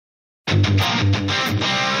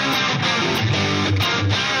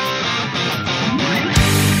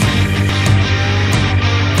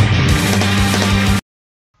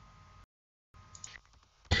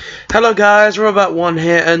Hello guys, Robot1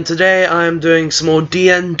 here, and today I am doing some more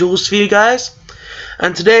DN Duels for you guys.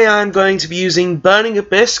 And today I'm going to be using Burning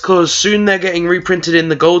Abyss, because soon they're getting reprinted in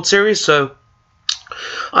the Gold series, so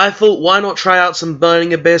I thought why not try out some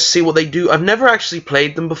Burning Abyss, see what they do. I've never actually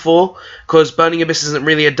played them before, because Burning Abyss isn't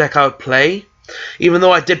really a deck I would play, even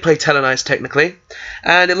though I did play Tellarknights technically,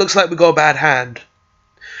 and it looks like we got a bad hand.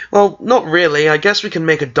 Well, not really. I guess we can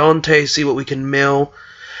make a Dante, see what we can mill.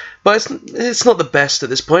 But it's not the best at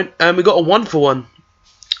this point. And we got a 1-for-1.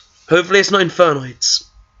 Hopefully it's not Infernoids.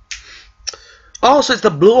 Oh, so it's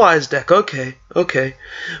the Blue Eyes deck. Okay, okay.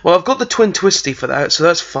 Well, I've got the Twin Twisty for that, so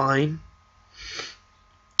that's fine.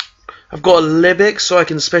 I've got a Libic, so I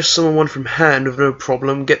can special summon one from hand with no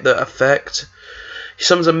problem. Get the effect. He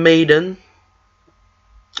summons a Maiden.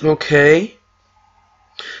 Okay.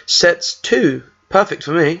 Sets 2. Perfect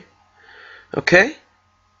for me. Okay.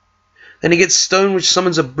 Then he gets Stone, which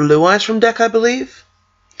summons a Blue Eyes from deck, I believe.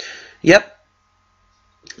 Yep.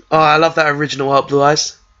 Oh, I love that original art, Blue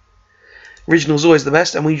Eyes. Original's always the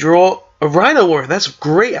best. And we draw a Rhino Warrior. That's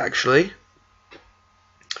great, actually.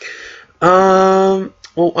 Well,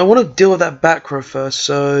 I want to deal with that back row first.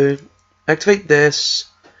 So, activate this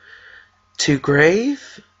to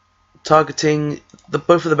Grave, targeting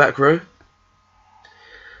both of the back row.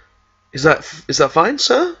 Is that fine,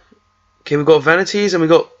 sir? Okay, we've got Vanities and we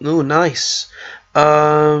got nice.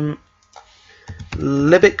 Libic,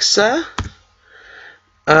 sir.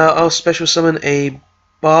 I'll special summon a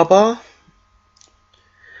Barbar.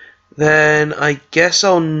 Then I guess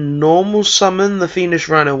I'll normal summon the Fiendish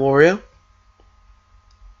Rhino Warrior.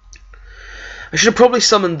 I should have probably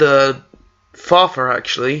summoned the Farfa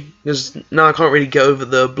actually, because now I can't really get over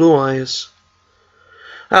the Blue Eyes.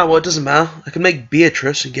 Ah, well, it doesn't matter. I can make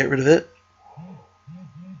Beatrice and get rid of it.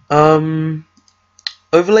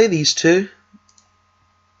 Overlay these two.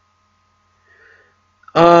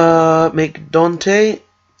 Make Dante.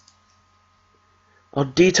 I'll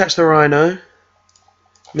detach the Rhino.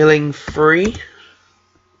 Milling 3.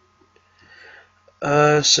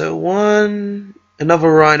 So one.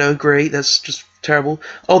 Another Rhino, great, that's just terrible.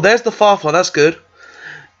 Oh, there's the Farfar, that's good.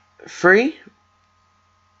 3.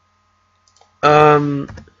 Rhino,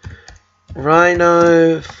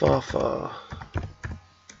 Farfar.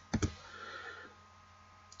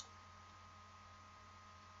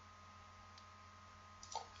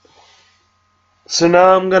 So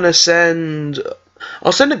now I'm gonna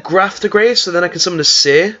I'll send a Graph to Grave so then I can summon a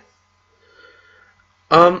Seer.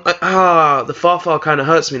 The Farfar kinda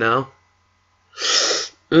hurts me now.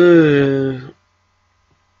 Oh,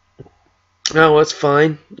 well, it's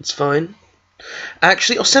fine. It's fine.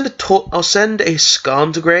 Actually, I'll send a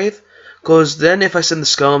Skarm to Grave, because then if I send the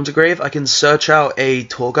Skarm to Grave, I can search out a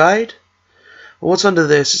tour guide. Well, what's under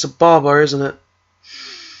this? It's a Barbar, isn't it?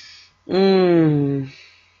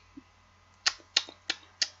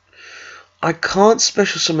 I can't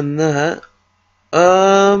special summon that.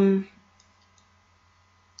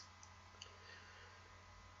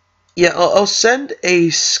 Yeah, I'll send a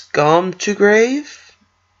Skarm to Grave.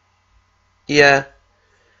 Yeah,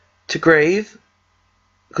 to Grave,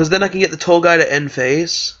 because then I can get the tour guide at end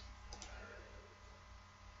phase,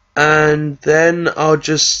 and then I'll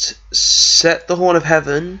just set the Horn of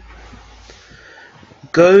Heaven.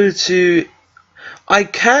 Go to. I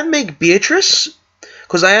can make Beatrice,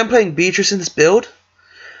 because I am playing Beatrice in this build.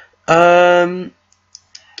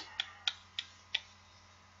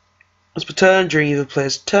 Once per turn, during either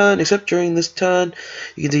player's turn, except during this turn,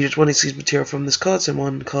 you can detach one exclusive material from this card, send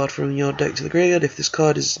one card from your deck to the graveyard. If this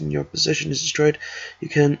card is in your possession is destroyed, you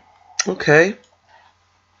can. Okay.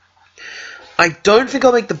 I don't think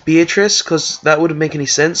I'll make the Beatrice, because that wouldn't make any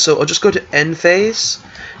sense, so I'll just go to end phase,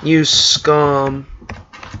 use Skarm.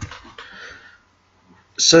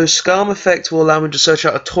 So Skarm effect will allow me to search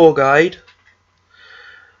out a tour guide.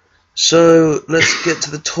 So let's get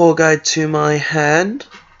to the tour guide to my hand.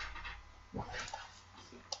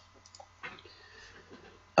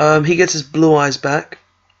 He gets his Blue Eyes back.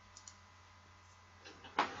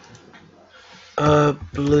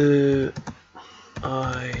 Blue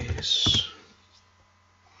Eyes.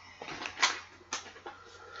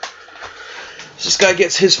 So this guy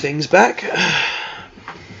gets his things back.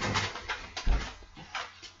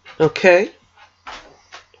 Okay.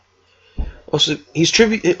 Also, he's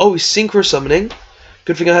tribute. Oh, he's synchro summoning.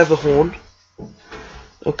 Good thing I have the horn.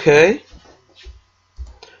 Okay.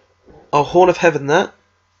 I'll Horn of Heaven that.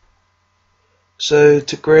 So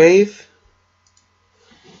to Grave.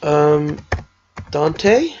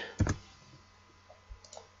 Dante.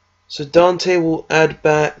 So Dante will add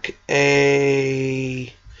back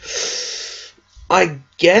a... I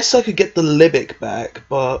guess I could get the Libic back,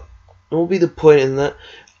 but what will be the point in that?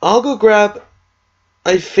 I'll go grab...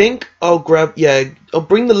 I think I'll grab... Yeah, I'll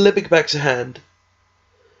bring the Libic back to hand.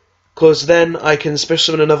 Because then I can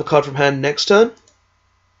special summon another card from hand next turn.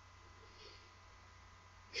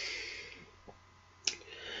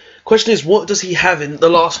 Question is, what does he have in the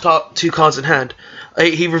last two cards in hand?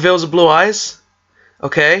 He reveals a Blue Eyes.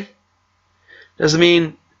 Okay. Does it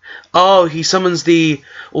mean... Oh, he summons the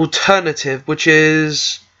alternative, which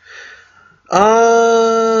is... this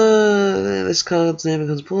card's name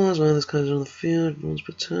becomes Blue Eyes while this card is on the field. Once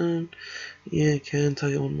per turn. Yeah, can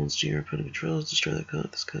target one monster your opponent controls. Destroy that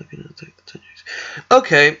card. This card can attack the turn.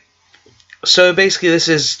 Okay. So basically this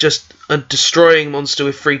is just a destroying monster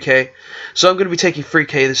with 3k. So I'm going to be taking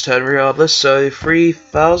 3k this turn regardless. So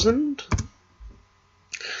 3,000.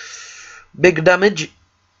 Big damage.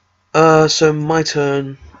 So my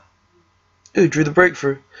turn. Ooh, drew the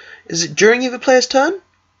breakthrough. Is it during either player's turn?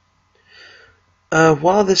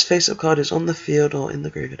 While this face-up card is on the field or in the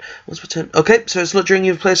graveyard. Once per turn. Okay, so it's not during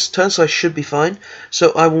either player's turn, so I should be fine.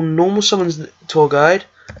 So I will normal summon Tour Guide.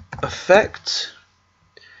 Effect.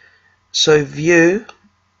 So view.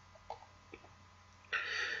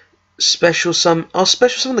 Special summon. I'll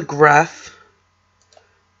special summon the Graph.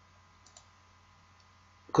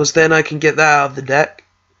 Because then I can get that out of the deck.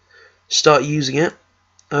 Start using it.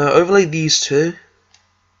 Overlay these two.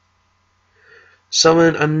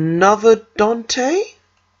 Summon another Dante,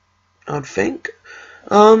 I'd think.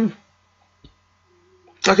 I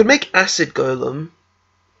could make Acid Golem.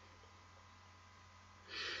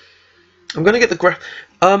 I'm gonna get the Graph.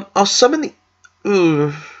 I'll summon the...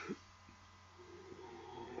 Ooh.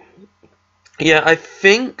 Yeah, I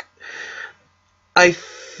think...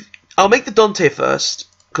 I'll make the Dante first,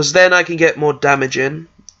 because then I can get more damage in.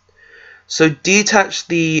 So detach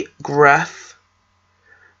the Graph.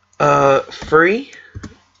 3.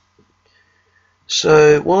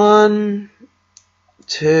 So 1,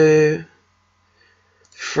 2,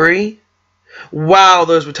 3. Wow,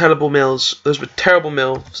 those were terrible mills. Those were terrible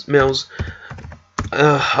mills.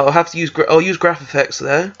 I'll have to use. I'll use Graph effects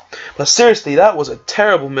there. But seriously, that was a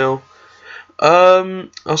terrible mill.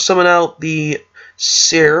 I'll summon out the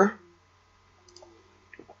Seer.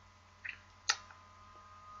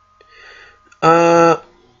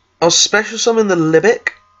 I'll special summon the Libic.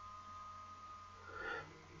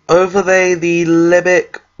 Overlay the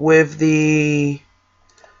Libic with the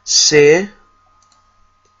Seer.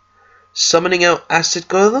 Summoning out Acid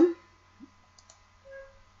Golem.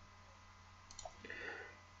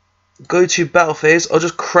 Go to battle phase. I'll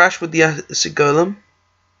just crash with the Acid Golem.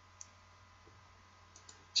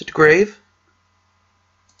 To the grave.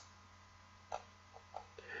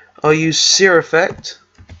 I'll use Seer effect.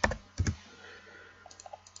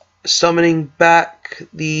 Summoning back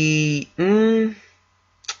the...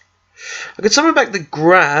 I could summon back the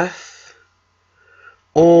Graph,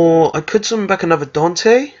 or I could summon back another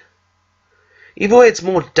Dante. Either way, it's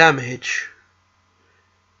more damage.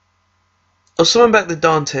 I'll summon back the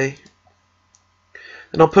Dante,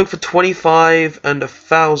 and I'll poke for 25 and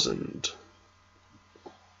 1,000.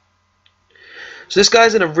 So this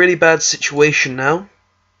guy's in a really bad situation now.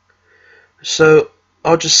 So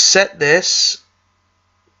I'll just set this.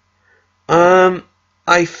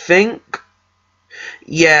 I think,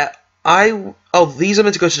 yeah. These are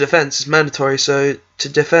meant to go to defense. It's mandatory. So to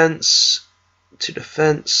defense,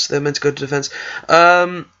 they're meant to go to defense.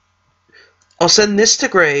 I'll send this to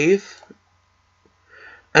grave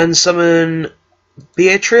and summon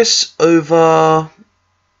Beatrice over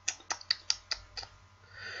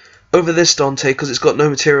this Dante because it's got no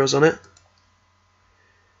materials on it.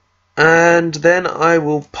 And then I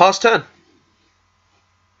will pass turn.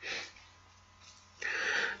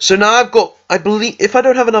 So now I've got, I believe, if I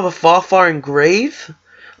don't have another Farfar in grave,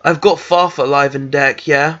 I've got Farfar live in deck,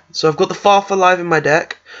 yeah. So I've got the Farfar live in my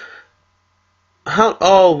deck. How?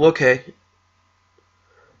 Oh, okay.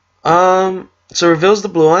 So reveals the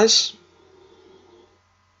Blue Eyes.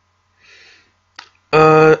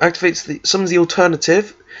 Activates the, summons the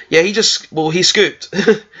alternative. Yeah, he scooped.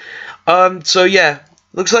 So yeah,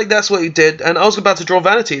 looks like that's what he did. And I was about to draw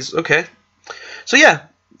Vanities. Okay. So yeah,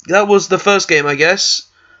 that was the first game, I guess.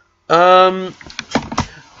 1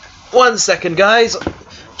 second, guys.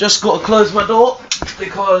 Just got to close my door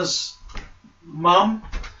because Mum.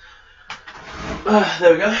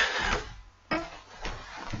 There we go.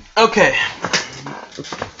 Okay.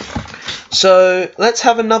 So let's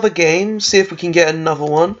have another game. See if we can get another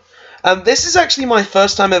one. This is actually my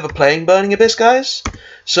first time ever playing Burning Abyss, guys.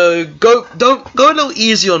 So don't go a little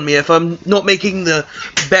easy on me if I'm not making the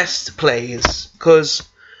best plays, because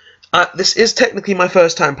this is technically my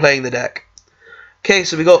first time playing the deck. Okay,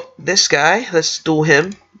 so we got this guy. Let's duel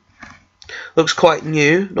him. Looks quite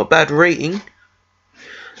new, not bad rating,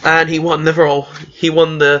 and he won the roll. He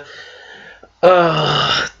won the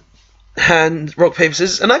hand rock paper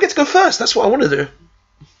scissors, and I get to go first. That's what I want to do.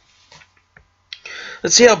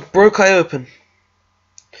 Let's see how broke I open.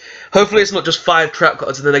 Hopefully it's not just 5 trap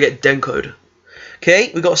cards and then I get Denko'd. Okay,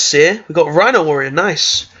 we got a Seer. We got Rhino Warrior.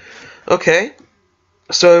 Nice. Okay.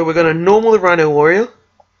 So we're going to normal the Rhino Warrior.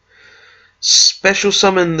 Special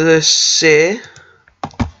summon the Seer.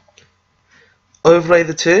 Overlay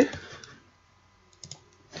the 2.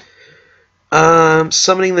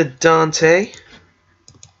 Summoning the Dante.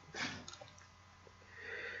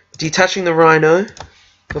 Detaching the Rhino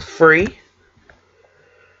for free.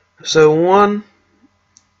 So 1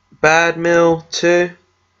 bad mill, 2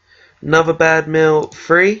 another bad mill,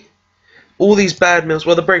 3. All these bad mills.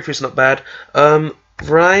 Well, the breakthrough's not bad.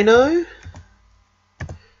 Rhino.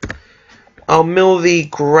 I'll mill the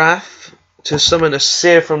Graph to summon a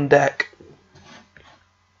Seer from deck.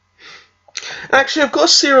 Actually, I've got a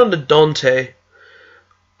Seer on the Dante.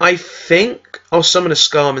 I think I'll summon a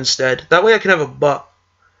Scarm instead. That way I can have a butt.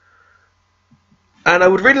 And I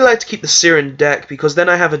would really like to keep the Seer in deck, because then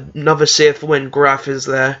I have another Seer for when Graph is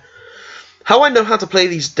there. How I know how to play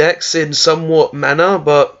these decks in somewhat manner,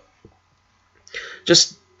 but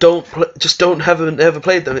just don't haven't ever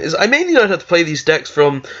played them, is I mainly know how to play these decks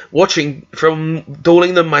from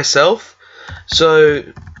dueling them myself. So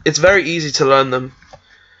it's very easy to learn them.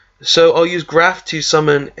 So I'll use Graph to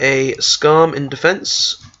summon a Scarm in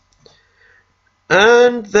defense,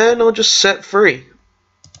 and then I'll just set free.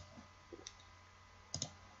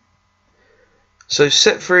 So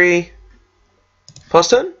set free, pass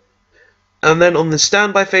turn, and then on the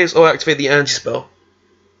standby phase I'll activate the anti-spell.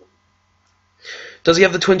 Does he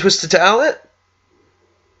have the Twin Twister to outlet?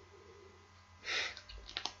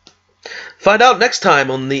 Find out next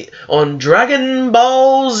time on Dragon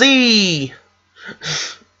Ball Z.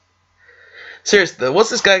 Seriously though, what's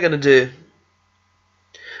this guy gonna do?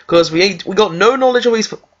 Because we got no knowledge of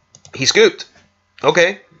he scooped.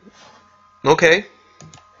 Okay. Okay.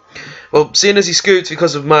 Well, seeing as he scoots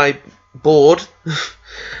because of my board,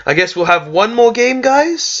 I guess we'll have one more game,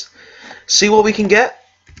 guys. See what we can get.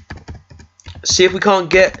 See if we can't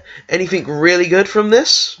get anything really good from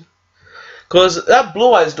this. Because that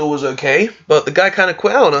Blue Eyes duel was okay, but the guy kind of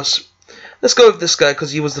quit out on us. Let's go with this guy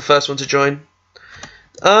because he was the first one to join.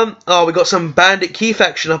 Oh, we got some Bandit Keith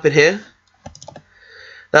action up in here.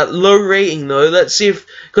 That low rating though. Let's see if,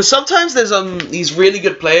 because sometimes there's these really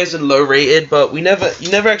good players and low rated, but you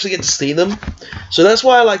never actually get to see them. So that's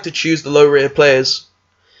why I like to choose the low rated players,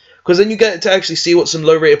 because then you get to actually see what some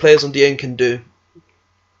low rated players on DN can do.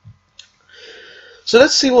 So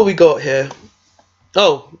let's see what we got here.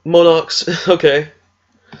 Oh, Monarchs. Okay.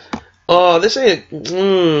 Oh, this ain't.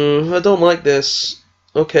 I don't like this.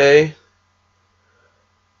 Okay.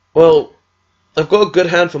 Well, I've got a good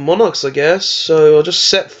hand for Monarchs, I guess, so I'll just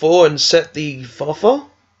set 4 and set the Farfar.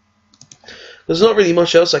 There's not really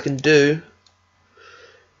much else I can do.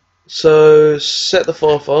 So, set the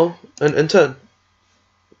Farfar and turn.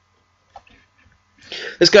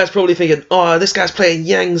 This guy's probably thinking, oh, this guy's playing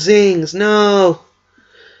Yang Zings, no!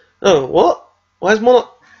 Oh, what? Why is Monarch...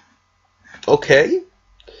 Okay.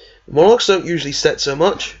 Monarchs don't usually set so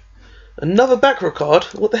much. Another back row card?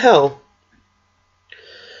 What the hell?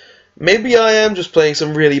 Maybe I am just playing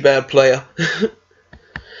some really bad player.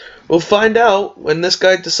 We'll find out when this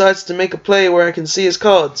guy decides to make a play where I can see his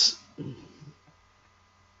cards.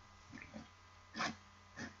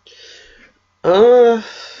 Got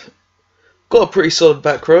a pretty solid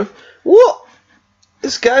back row. What?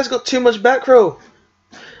 This guy's got too much back row.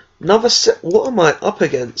 Another set. What am I up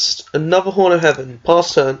against? Another Horn of Heaven.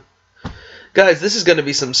 Pass turn. Guys, this is going to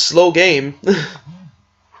be some slow game.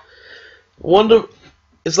 Wonder...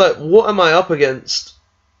 It's like, what am I up against?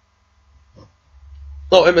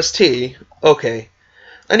 Oh, MST? Okay.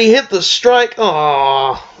 And he hit the strike.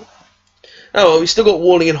 Aww. Oh, well, we still got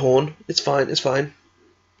Warning and Horn. It's fine, it's fine.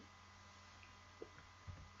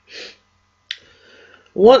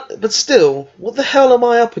 What? But still, what the hell am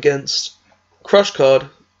I up against? Crush card.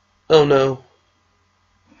 Oh no.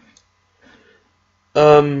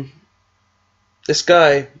 This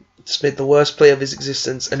guy just made the worst play of his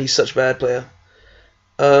existence, and he's such a bad player.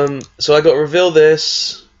 So I got to reveal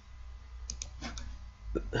this.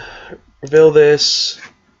 Reveal this.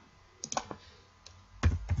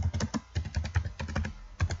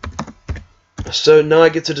 So now I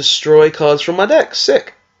get to destroy cards from my deck.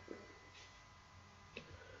 Sick.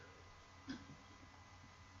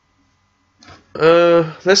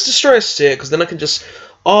 Let's destroy a seer, because then I can just...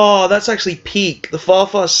 Oh, that's actually peak. The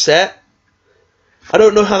far set. I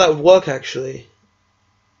don't know how that would work, actually.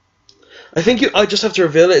 I think I just have to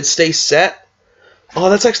reveal it and stay set. Oh,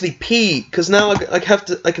 that's actually peak, because now I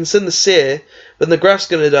can send the seer, but the Graf's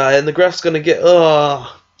gonna die, and the Graf's gonna get...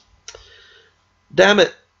 Oh. Damn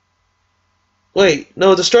it. Wait,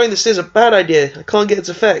 no, destroying the seer is a bad idea. I can't get its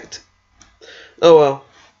effect. Oh well.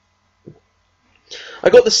 I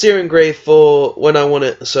got the seer engraved for when I want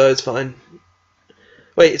it, so it's fine.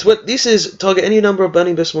 Wait, it's what this is. Target any number of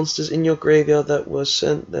burning abyss monsters in your graveyard that was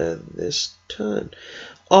sent there this turn.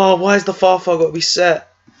 Oh, why is the Farfar got to be set?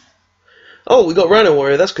 Oh, we got Rhino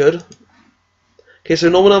Warrior. That's good. Okay, so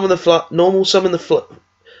normal summon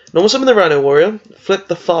the Rhino Warrior. Flip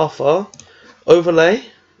the Farfar. Overlay.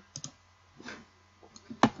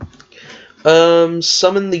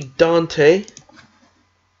 Summon the Dante.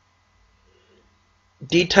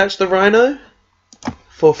 Detach the Rhino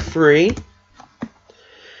for free.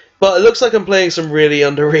 But it looks like I'm playing some really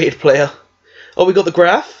underrated player. Oh, we got the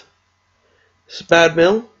Graph. It's bad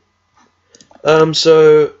mill.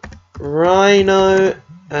 So Rhino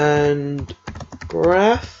and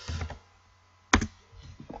Graph.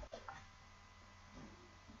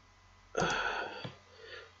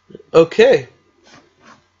 Okay.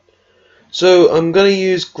 So I'm gonna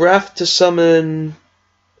use Graph to summon.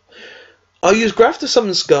 I'll use Graph to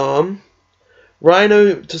summon Skarm.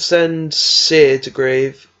 Rhino to send Seer to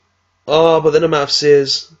grave. Oh, but then I'm out of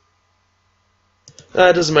Seers.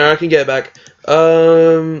 It doesn't matter, I can get it back.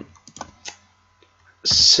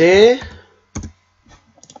 Seer.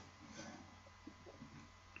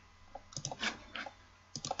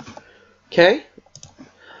 Okay.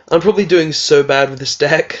 I'm probably doing so bad with this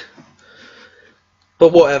deck.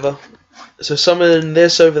 But whatever. So summon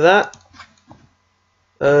this over that.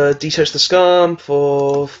 Detach the Skarm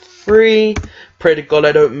for free. Pray to God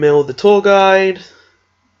I don't mill the tour guide.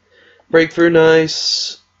 Breakthrough,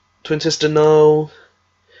 nice. Twin Twister, no.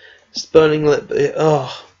 It's burning lip.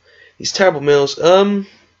 Oh, these terrible mills. Okay,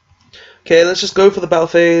 let's just go for the battle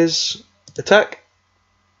phase. Attack.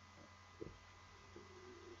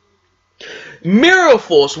 Mirror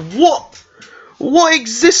Force. What? What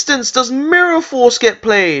existence does Mirror Force get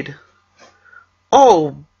played?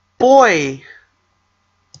 Oh boy.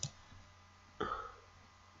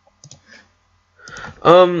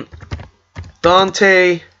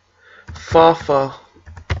 Dante. Farfar.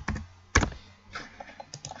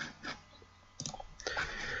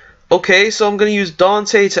 Okay, so I'm gonna use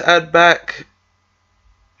Dante to add back.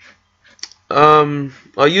 I'll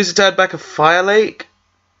use it to add back a Fire Lake,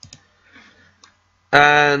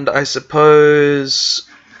 and I suppose.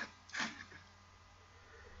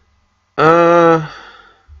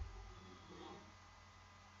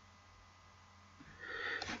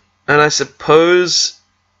 And I suppose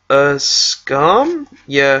a Skarm?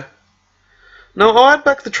 Yeah. No, I'll add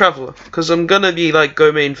back the Traveler, because I'm gonna be like,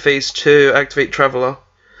 go main phase 2, activate Traveler.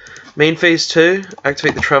 Main phase 2,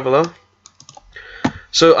 activate the Traveler.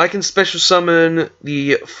 So I can special summon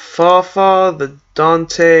the Farfar, the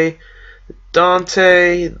Dante,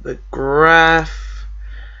 the Graph,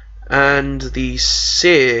 and the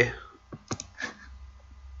Seer.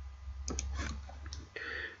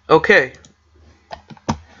 Okay.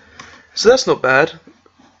 So that's not bad.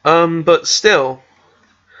 But still,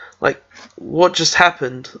 like, what just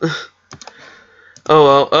happened?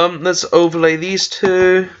 Oh well, let's overlay these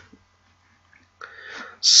two.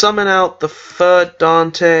 Summon out the third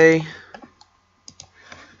Dante.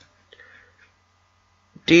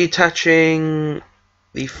 Detaching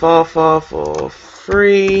the Farfar for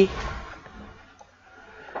free.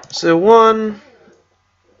 So 1,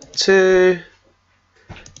 2,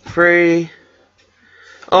 3.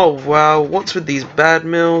 Oh wow, what's with these bad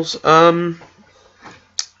mills? Now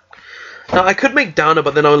I could make Downer,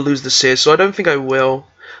 but then I would lose the Seer, so I don't think I will.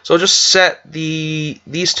 So I'll just set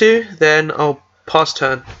these two, then I'll pass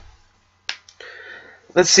turn.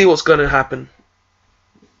 Let's see what's gonna happen.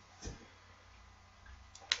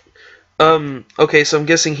 Okay, so I'm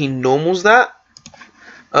guessing he normals that.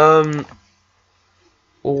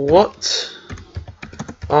 What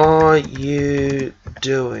are you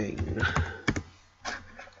doing?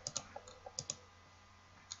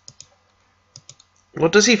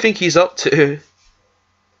 What does he think he's up to?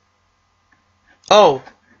 Oh.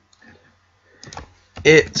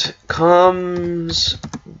 It comes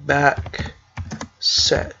back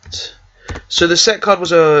set. So the set card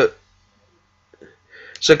was a...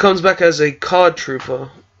 So it comes back as a card trooper.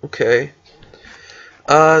 Okay.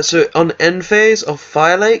 So on end phase of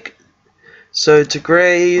Fire Lake. So to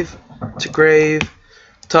grave,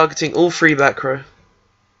 targeting all 3 back row.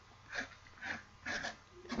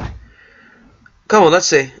 Come on, let's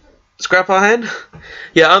see. Scrap our hand?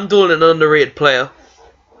 Yeah, I'm dueling an underrated player.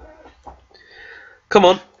 Come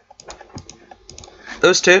on.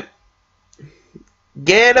 Those two.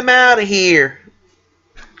 Get him out of here.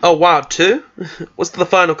 Oh, wow, 2? What's the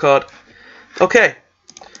final card? Okay.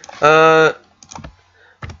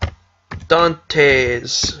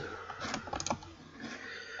 Dante's.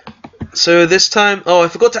 So this time... Oh, I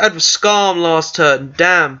forgot to add the Scarm last turn.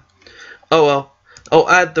 Damn. Oh, well. I'll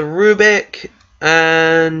add the Rubik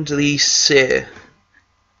and the Seer.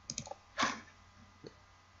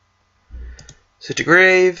 So to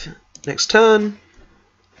grave. Next turn.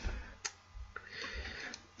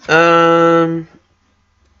 Oh,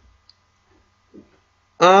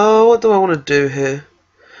 what do I want to do here?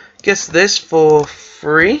 Guess this for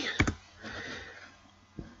free.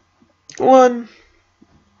 1,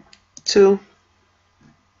 2,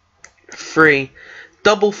 3.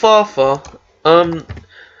 Double Farfar.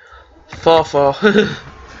 Farfar.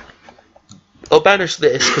 I'll banish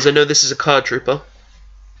this because I know this is a card trooper.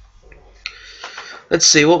 Let's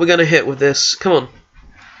see what we're gonna hit with this. Come on.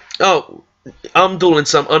 Oh, I'm dueling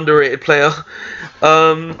some underrated player.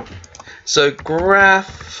 So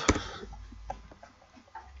graph.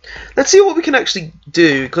 Let's see what we can actually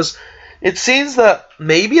do, because it seems that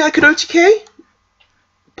maybe I could OTK?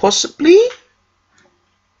 Possibly?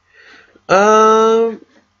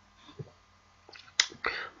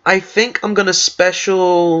 I think I'm gonna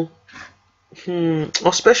special...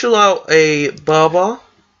 I'll special out a Barbar.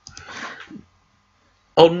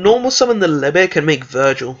 I'll normal summon the Lebec and make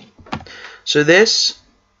Virgil. So this,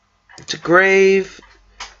 to grave,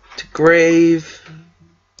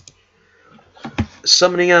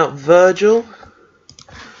 summoning out Virgil.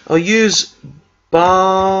 I'll use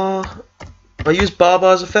Barbar's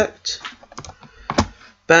effect,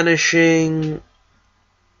 banishing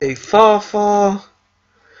a Farfar,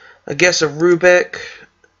 I guess a Rubik,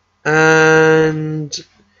 and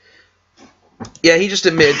yeah, he just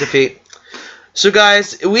admitted defeat. So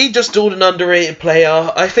guys, we just dueled an underrated player.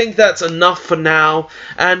 I think that's enough for now.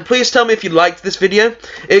 And please tell me if you liked this video.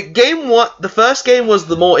 The first game was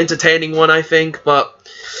the more entertaining one, I think, but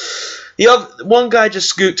the other one guy just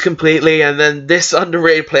scooped completely, and then this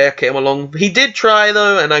underrated player came along. He did try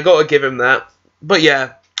though, and I gotta give him that. But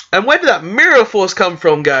yeah, and where did that Mirror Force come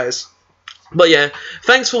from, guys? But yeah,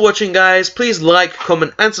 thanks for watching, guys. Please like,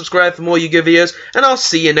 comment, and subscribe for more Yu-Gi-Oh videos, and I'll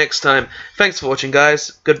see you next time. Thanks for watching,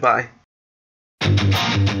 guys. Goodbye.